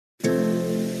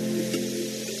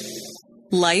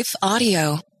Life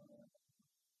Audio.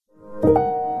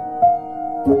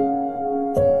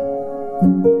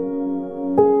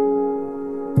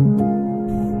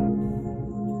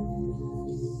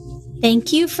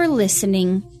 Thank you for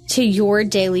listening to Your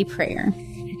Daily Prayer,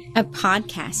 a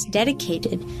podcast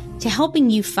dedicated to helping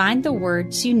you find the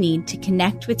words you need to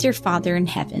connect with your Father in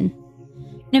heaven.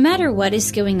 No matter what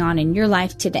is going on in your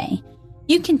life today,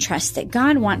 you can trust that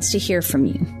God wants to hear from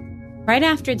you. Right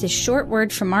after this short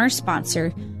word from our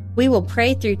sponsor, we will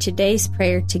pray through today's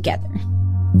prayer together.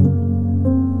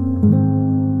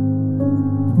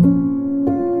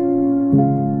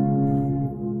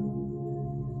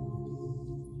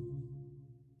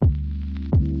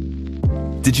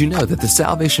 Did you know that the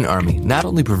Salvation Army not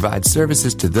only provides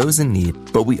services to those in need,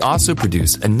 but we also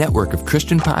produce a network of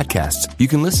Christian podcasts you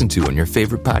can listen to on your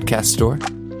favorite podcast store?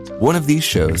 One of these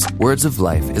shows, Words of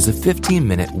Life, is a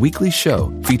 15-minute weekly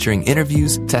show featuring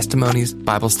interviews, testimonies,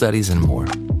 Bible studies, and more.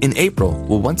 In April,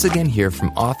 we'll once again hear from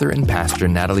author and pastor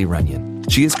Natalie Runyon.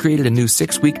 She has created a new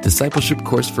 6-week discipleship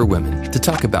course for women to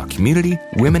talk about community,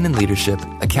 women in leadership,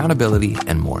 accountability,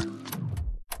 and more.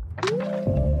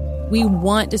 We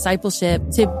want discipleship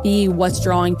to be what's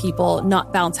drawing people,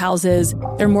 not bounce houses.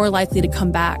 They're more likely to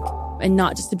come back and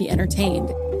not just to be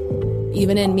entertained.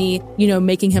 Even in me,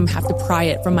 making him have to pry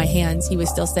it from my hands, he was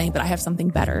still saying, but I have something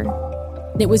better.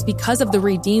 And it was because of the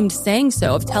redeemed saying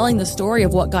so, of telling the story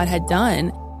of what God had done.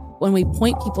 When we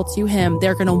point people to him,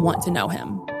 they're going to want to know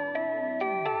him.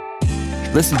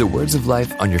 Listen to Words of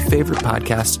Life on your favorite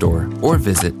podcast store or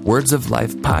visit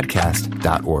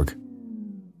wordsoflifepodcast.org.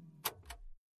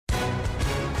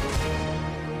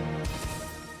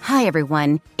 Hi,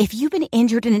 everyone. If you've been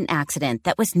injured in an accident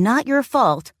that was not your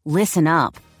fault, listen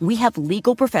up. We have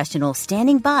legal professionals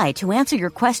standing by to answer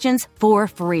your questions for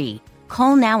free.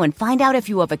 Call now and find out if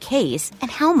you have a case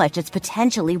and how much it's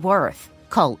potentially worth.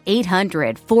 Call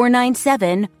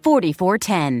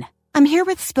 800-497-4410. I'm here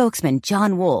with spokesman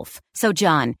John Wolf. So,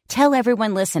 John, tell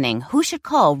everyone listening who should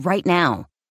call right now.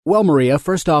 Well, Maria,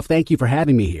 first off, thank you for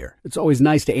having me here. It's always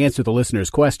nice to answer the listeners'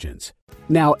 questions.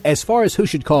 Now, as far as who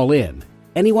should call in,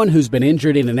 anyone who's been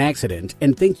injured in an accident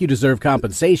and think you deserve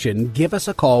compensation, give us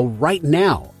a call right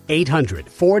now.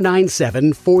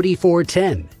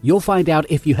 800-497-4410. You'll find out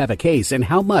if you have a case and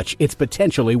how much it's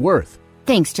potentially worth.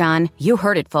 Thanks, John. You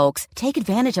heard it, folks. Take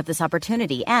advantage of this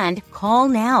opportunity and call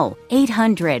now.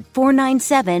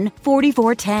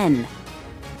 800-497-4410.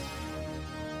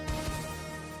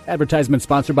 Advertisement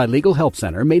sponsored by Legal Help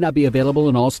Center. May not be available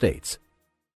in all states.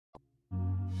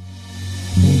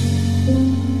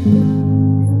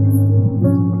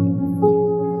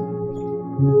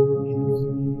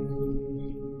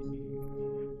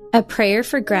 A Prayer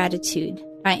for Gratitude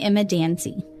by Emma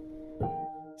Danzey.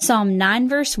 Psalm 9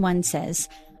 verse 1 says,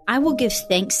 I will give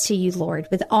thanks to you, Lord,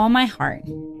 with all my heart.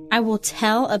 I will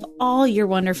tell of all your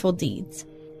wonderful deeds.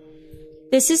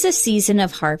 This is a season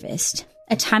of harvest,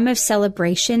 a time of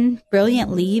celebration,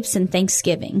 brilliant leaves, and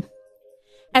thanksgiving.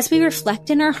 As we reflect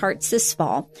in our hearts this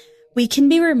fall, we can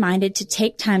be reminded to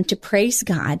take time to praise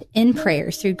God in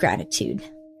prayer through gratitude.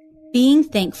 Being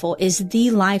thankful is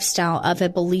the lifestyle of a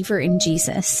believer in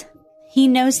Jesus. He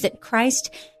knows that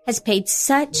Christ has paid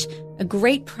such a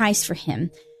great price for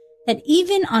him that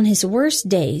even on his worst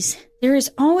days, there is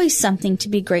always something to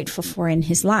be grateful for in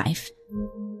his life.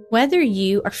 Whether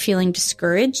you are feeling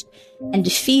discouraged and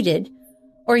defeated,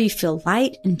 or you feel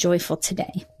light and joyful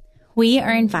today, we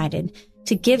are invited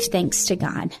to give thanks to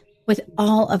God with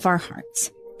all of our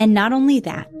hearts. And not only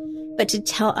that, but to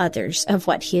tell others of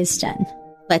what he has done.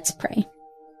 Let's pray.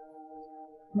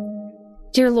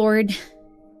 Dear Lord,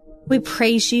 we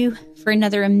praise you for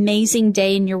another amazing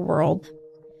day in your world.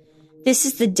 This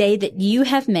is the day that you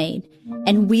have made,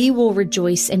 and we will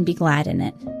rejoice and be glad in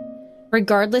it.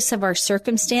 Regardless of our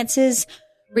circumstances,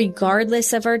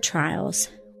 regardless of our trials,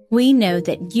 we know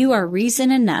that you are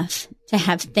reason enough to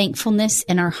have thankfulness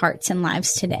in our hearts and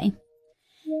lives today.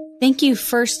 Thank you,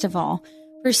 first of all,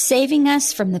 for saving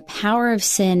us from the power of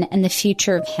sin and the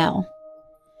future of hell.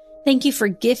 Thank you for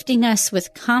gifting us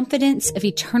with confidence of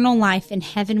eternal life in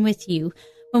heaven with you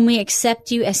when we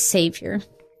accept you as Savior.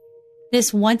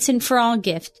 This once and for all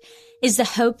gift is the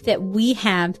hope that we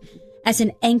have as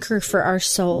an anchor for our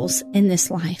souls in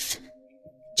this life.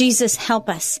 Jesus, help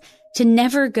us to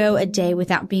never go a day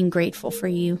without being grateful for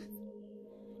you.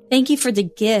 Thank you for the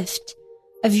gift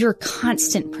of your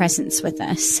constant presence with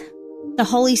us. The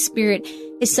Holy Spirit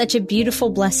is such a beautiful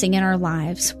blessing in our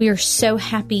lives. We are so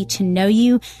happy to know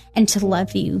you and to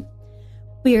love you.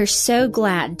 We are so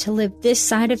glad to live this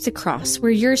side of the cross where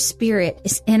your Spirit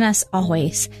is in us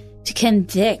always to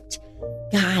convict,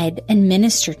 guide, and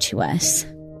minister to us.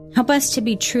 Help us to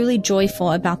be truly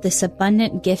joyful about this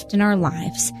abundant gift in our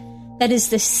lives that is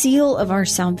the seal of our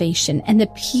salvation and the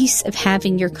peace of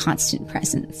having your constant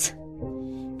presence.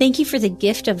 Thank you for the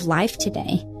gift of life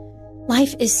today.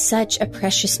 Life is such a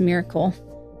precious miracle.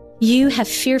 You have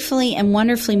fearfully and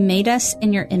wonderfully made us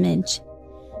in your image.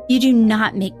 You do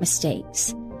not make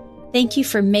mistakes. Thank you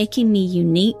for making me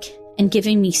unique and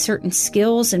giving me certain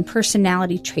skills and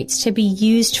personality traits to be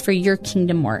used for your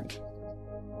kingdom work.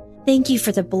 Thank you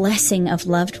for the blessing of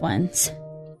loved ones.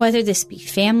 Whether this be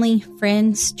family,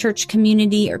 friends, church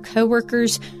community, or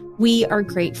coworkers, we are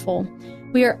grateful.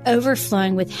 We are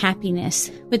overflowing with happiness,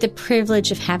 with the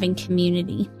privilege of having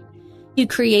community. You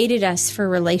created us for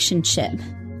relationship.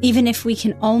 Even if we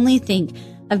can only think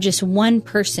of just one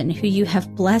person who you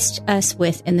have blessed us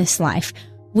with in this life,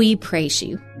 we praise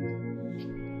you.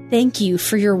 Thank you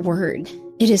for your word.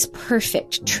 It is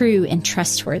perfect, true, and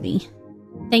trustworthy.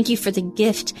 Thank you for the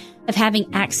gift of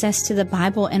having access to the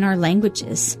Bible in our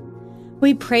languages.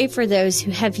 We pray for those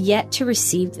who have yet to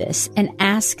receive this and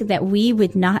ask that we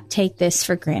would not take this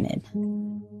for granted.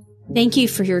 Thank you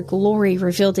for your glory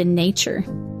revealed in nature.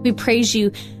 We praise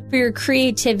you for your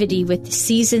creativity with the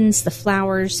seasons, the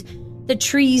flowers, the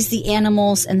trees, the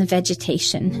animals, and the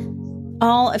vegetation.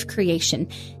 All of creation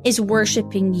is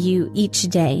worshiping you each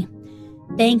day.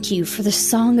 Thank you for the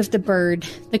song of the bird,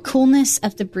 the coolness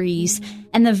of the breeze,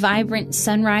 and the vibrant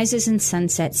sunrises and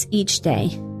sunsets each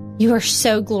day. You are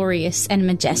so glorious and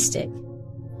majestic.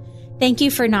 Thank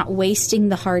you for not wasting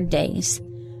the hard days.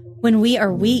 When we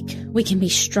are weak, we can be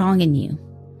strong in you.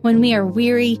 When we are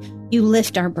weary, you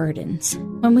lift our burdens.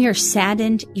 When we are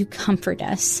saddened, you comfort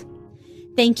us.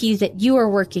 Thank you that you are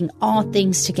working all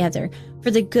things together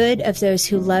for the good of those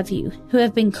who love you, who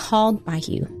have been called by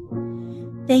you.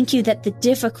 Thank you that the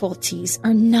difficulties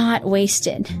are not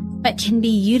wasted, but can be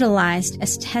utilized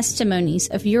as testimonies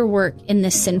of your work in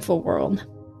this sinful world.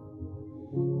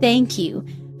 Thank you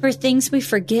for things we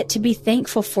forget to be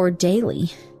thankful for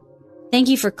daily. Thank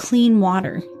you for clean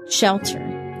water, shelter,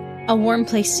 a warm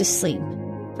place to sleep,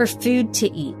 for food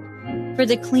to eat, for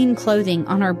the clean clothing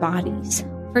on our bodies,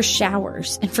 for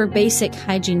showers, and for basic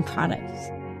hygiene products.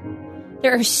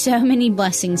 There are so many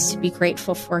blessings to be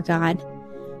grateful for, God.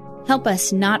 Help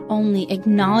us not only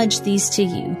acknowledge these to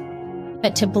you,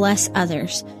 but to bless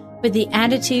others with the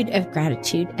attitude of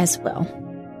gratitude as well.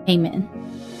 Amen.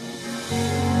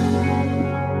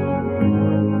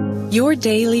 Your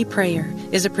Daily Prayer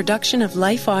is a production of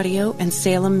Life Audio and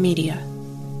Salem Media.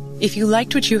 If you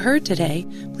liked what you heard today,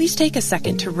 please take a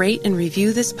second to rate and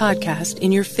review this podcast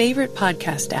in your favorite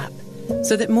podcast app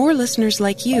so that more listeners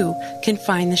like you can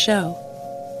find the show.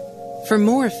 For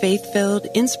more faith-filled,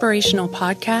 inspirational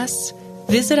podcasts,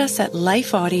 visit us at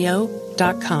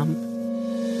lifeaudio.com.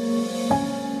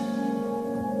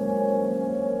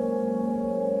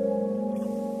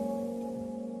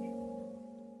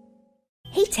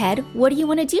 Hey, Ted, what do you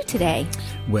want to do today?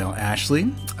 Well,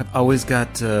 Ashley, I've always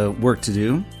got work to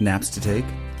do, naps to take,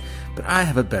 but I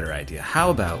have a better idea.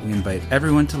 How about we invite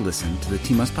everyone to listen to the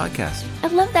Team Us podcast? I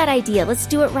love that idea. Let's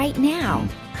do it right now.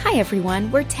 Hi,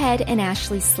 everyone. We're Ted and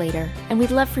Ashley Slater, and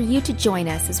we'd love for you to join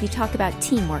us as we talk about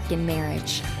teamwork in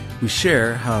marriage. We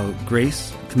share how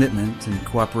grace, commitment, and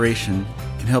cooperation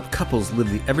can help couples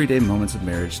live the everyday moments of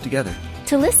marriage together.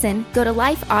 To listen, go to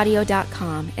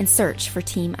lifeaudio.com and search for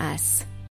Team Us.